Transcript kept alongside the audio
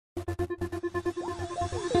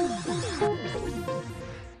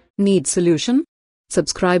Need solution?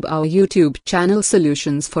 Subscribe our YouTube channel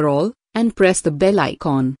Solutions for All and press the bell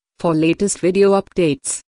icon for latest video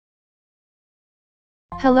updates.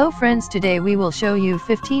 Hello friends, today we will show you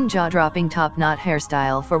 15 jaw-dropping top knot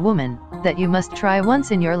hairstyle for women that you must try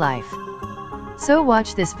once in your life. So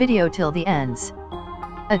watch this video till the ends.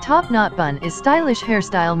 A top knot bun is stylish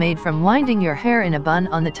hairstyle made from winding your hair in a bun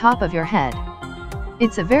on the top of your head.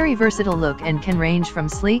 It's a very versatile look and can range from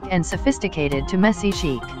sleek and sophisticated to messy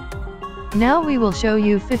chic. Now we will show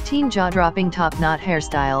you 15 jaw-dropping top knot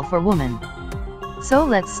hairstyle for women. So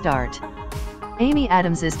let's start. Amy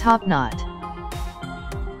Adams's top knot.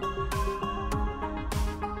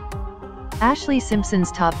 Ashley Simpson's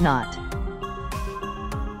top knot.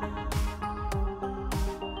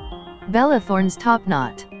 Bella Thorne's top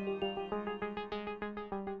knot.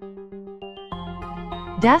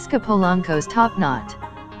 Daska Polanco's top knot.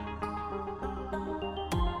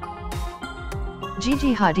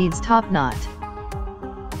 Gigi Hadid's top knot.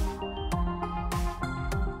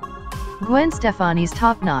 Gwen Stefani's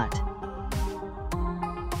top knot.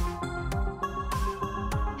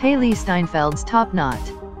 Hailey Steinfeld's top knot.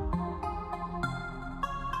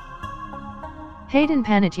 Hayden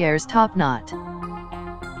Panettiere's top knot.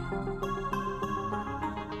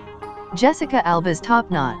 Jessica Alba's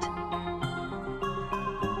top knot.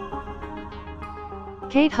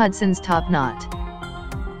 Kate Hudson's top knot.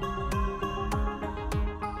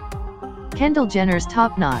 Kendall Jenner's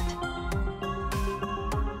top knot.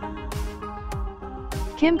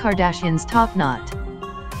 Kim Kardashian's top knot.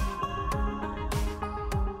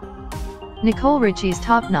 Nicole Richie's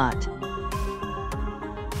top knot.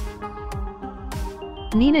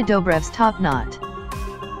 Nina Dobrev's top knot.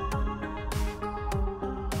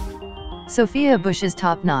 Sophia Bush's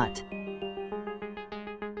top knot.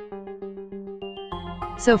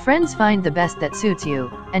 So friends, find the best that suits you,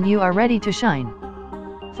 and you are ready to shine.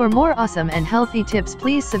 For more awesome and healthy tips,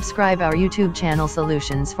 please subscribe our YouTube channel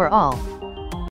Solutions for All.